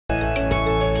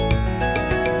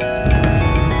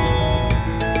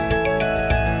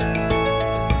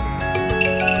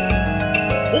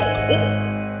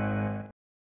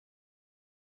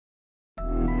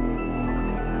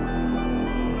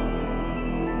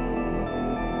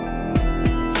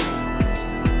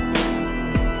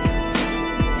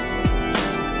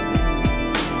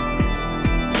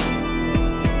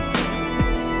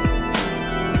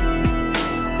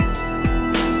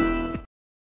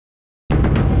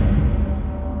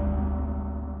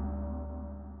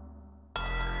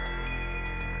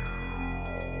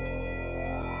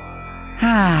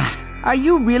Are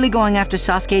you really going after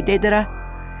Sasuke, Deidara?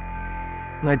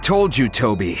 I told you,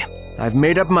 Toby. I've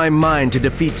made up my mind to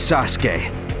defeat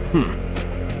Sasuke.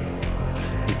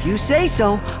 If you say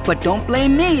so, but don't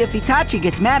blame me if Itachi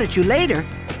gets mad at you later.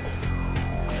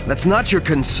 That's not your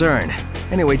concern.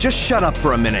 Anyway, just shut up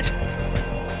for a minute.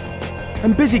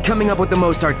 I'm busy coming up with the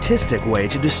most artistic way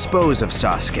to dispose of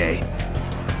Sasuke.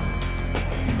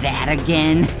 That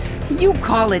again? You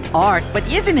call it art, but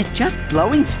isn't it just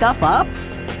blowing stuff up?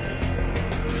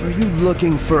 Are you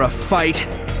looking for a fight?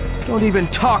 Don't even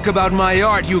talk about my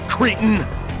art, you cretin!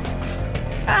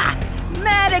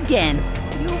 Mad again.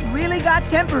 You really got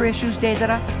temper issues,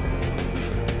 Deidara.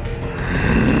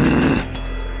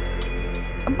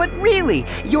 But really,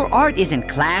 your art isn't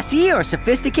classy or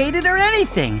sophisticated or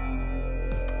anything.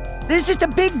 There's just a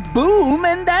big boom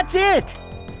and that's it.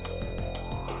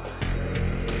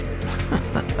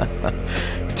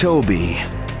 Toby.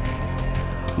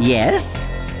 Yes?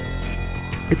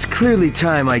 It's clearly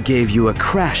time I gave you a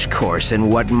crash course in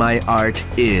what my art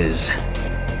is.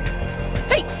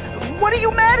 Hey, what are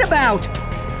you mad about?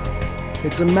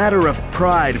 It's a matter of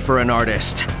pride for an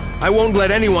artist. I won't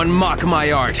let anyone mock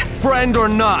my art, friend or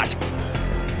not.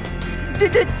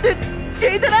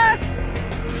 Deidara?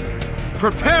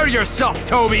 Prepare yourself,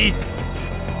 Toby!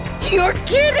 You're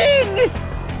kidding!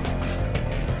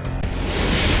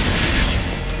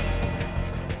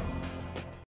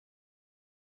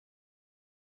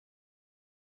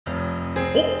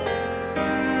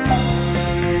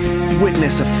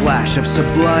 Witness a flash of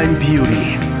sublime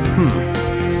beauty.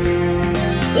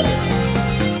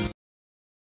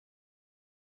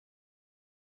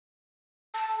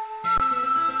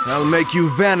 I'll make you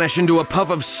vanish into a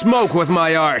puff of smoke with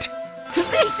my art.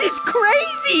 This is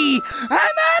crazy!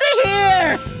 I'm out of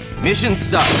here! Mission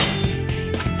start.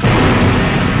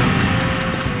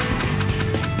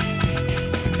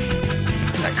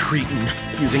 That cretin,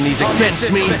 using these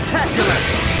against me. Spectacular!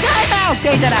 Time out,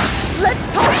 Deidara! Let's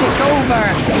talk this over!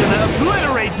 I'm gonna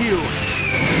obliterate you!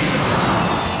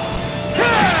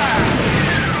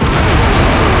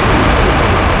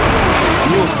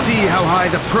 You'll see how high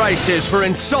the price is for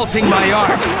insulting my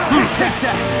art.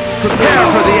 Prepare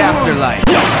for the afterlife.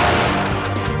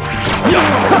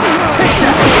 Take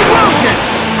that! Explosion!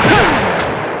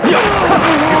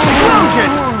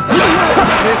 Explosion!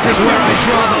 This is where I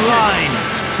draw the line.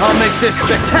 I'll make this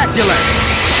spectacular!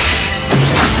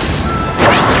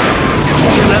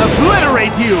 I'm gonna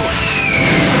obliterate you!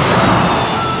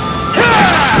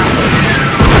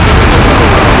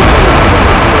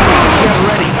 Get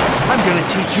ready. I'm gonna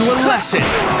teach you a lesson.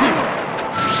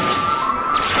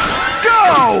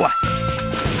 Go!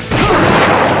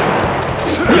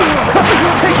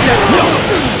 Take that!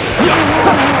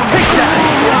 Take that!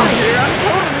 Here, I'm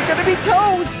totally gonna be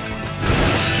toast!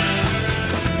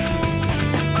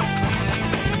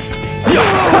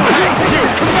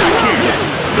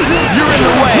 You're in the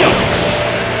way!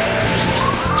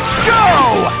 Go!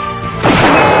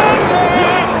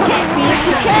 Catch me if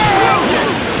you can!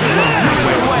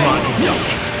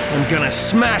 I'm gonna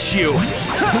smash you.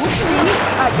 Oopsie,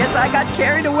 I guess I got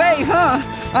carried away, huh?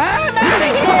 I'm out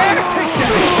of here! Take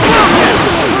that! Explosion!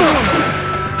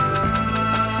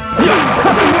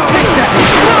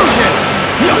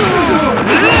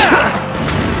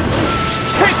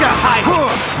 Take a hike!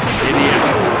 Idiot.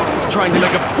 He's trying to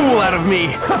make a fool out of me.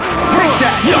 Take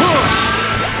that!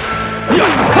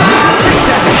 Take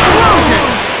that explosion!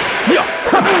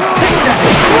 Take that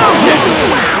explosion!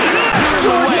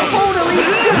 You're totally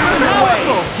super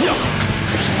powerful!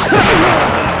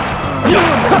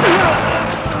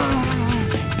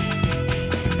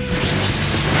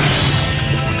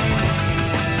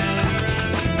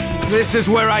 This is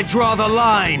where I draw the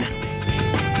line.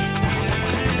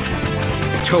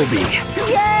 Toby,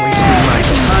 wasting my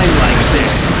time like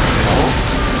this.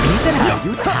 Ethan, are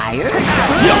you tired?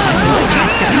 First time you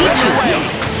just got beat you.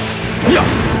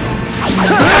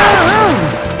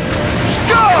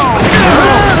 Go!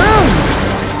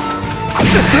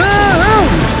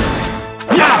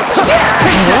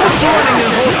 Take that warning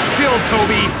and hold still,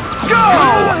 Toby. Go!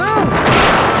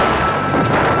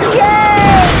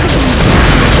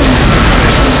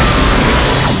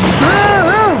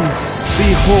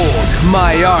 Behold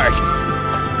my art.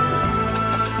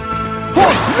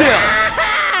 Hold still!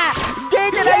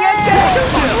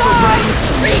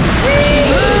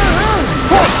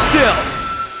 Hold still!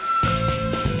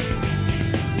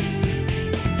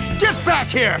 Get back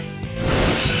here!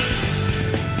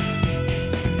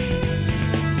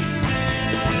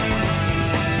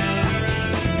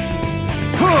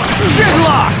 Get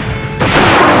lost!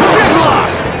 Get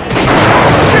lost!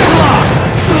 Get lost!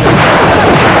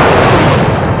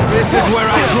 This is where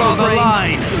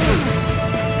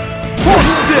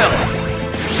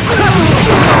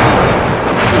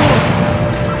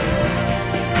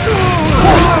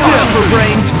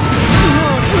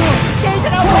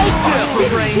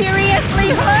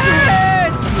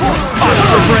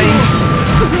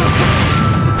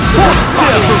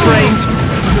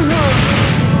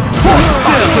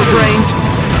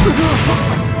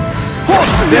Hold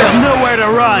still! There's nowhere to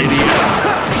run! Idiot!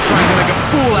 He's trying to make a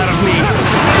fool out of me!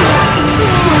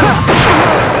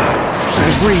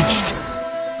 I've reached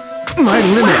my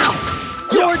limit.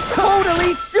 You're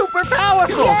totally super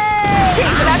powerful!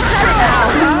 David, I'm better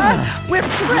now, huh? We're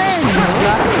friends!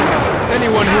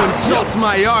 Anyone who insults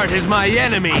my art is my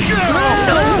enemy. No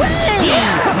way!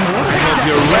 I hope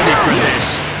you're ready for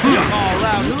this.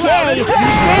 Okay, if you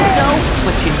say so.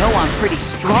 But you know I'm pretty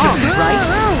strong, right?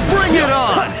 Bring it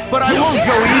on! But I won't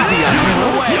go easy on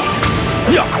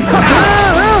you.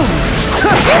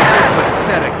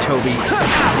 Pathetic, Toby.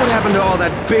 What happened to all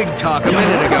that big talk a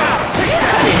minute ago?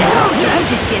 I'm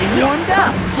just getting warmed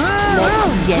up. Let's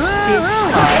get this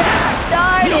party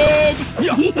started.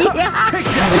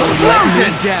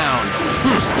 Explosion down!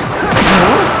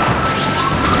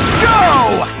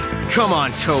 Go! Come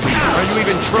on, Toby. Are you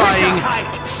even trying?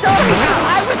 Sorry,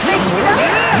 I was making it up.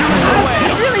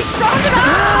 I'm really strong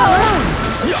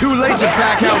enough. It's too late to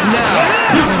back out now.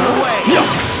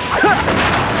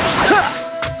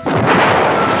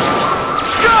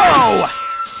 Go!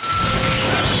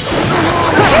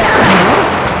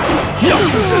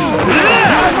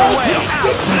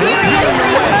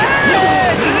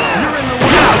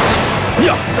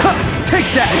 Take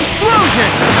that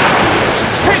explosion!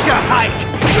 Take a hike!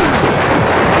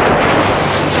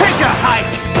 Take a hike!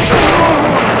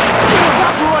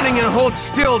 Stop running and hold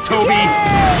still, Toby!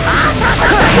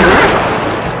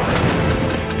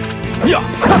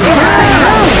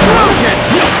 Explosion!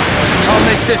 I'll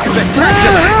make this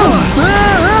spectacular!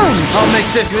 I'll make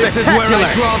this spectacular! This is where I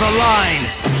draw the line!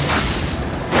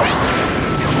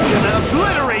 I'm gonna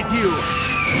obliterate you!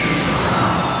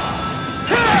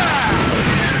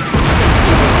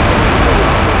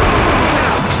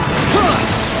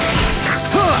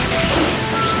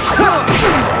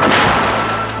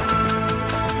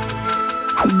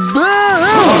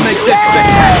 I'll make this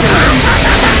spectacular!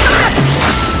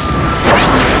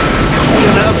 I'm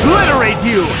gonna obliterate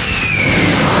you!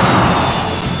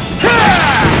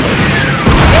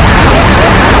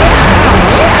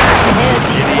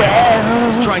 Idiot!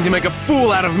 He's trying to make a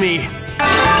fool out of me!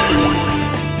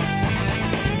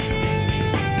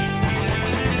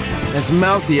 As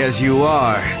mouthy as you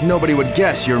are, nobody would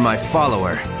guess you're my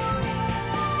follower.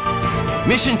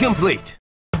 Mission complete!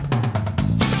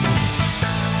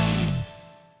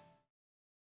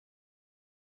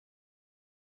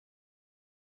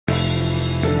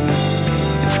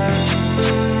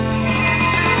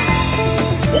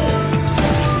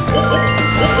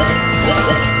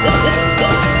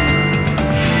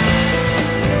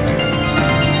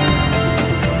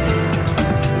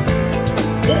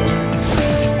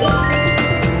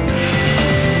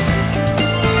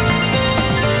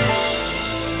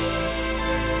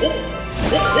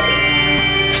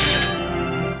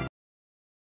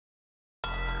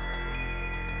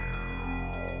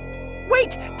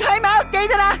 Wait! Time out,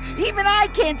 Deidara! Even I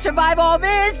can't survive all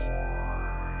this!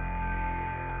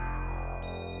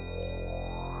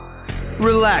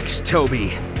 Relax,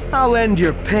 Toby. I'll end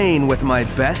your pain with my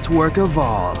best work of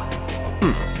all.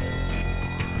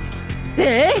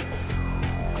 Eh?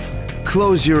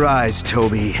 Close your eyes,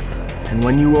 Toby. And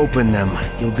when you open them,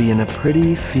 you'll be in a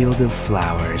pretty field of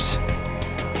flowers.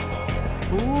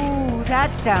 Ooh,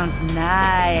 that sounds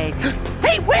nice.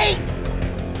 Hey, wait!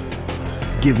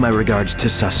 Give my regards to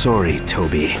Sasori,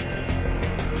 Toby.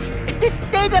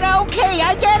 Deidara, okay,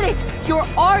 I get it! Your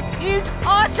art is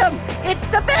awesome! It's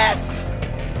the best!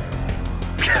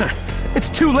 It's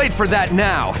too late for that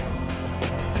now!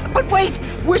 But wait!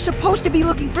 We're supposed to be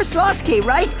looking for Sasuke,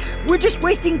 right? We're just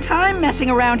wasting time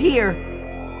messing around here.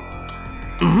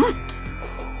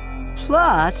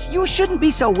 Plus, you shouldn't be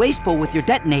so wasteful with your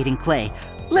detonating clay.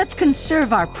 Let's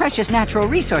conserve our precious natural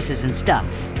resources and stuff,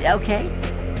 okay?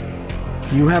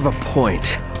 You have a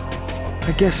point.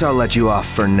 I guess I'll let you off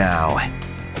for now.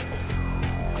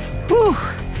 Whew,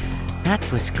 that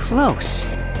was close.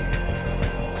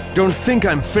 Don't think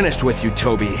I'm finished with you,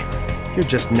 Toby. You're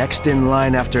just next in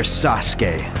line after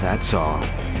Sasuke, that's all.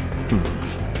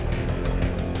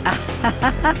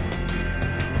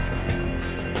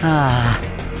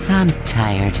 I'm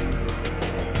tired.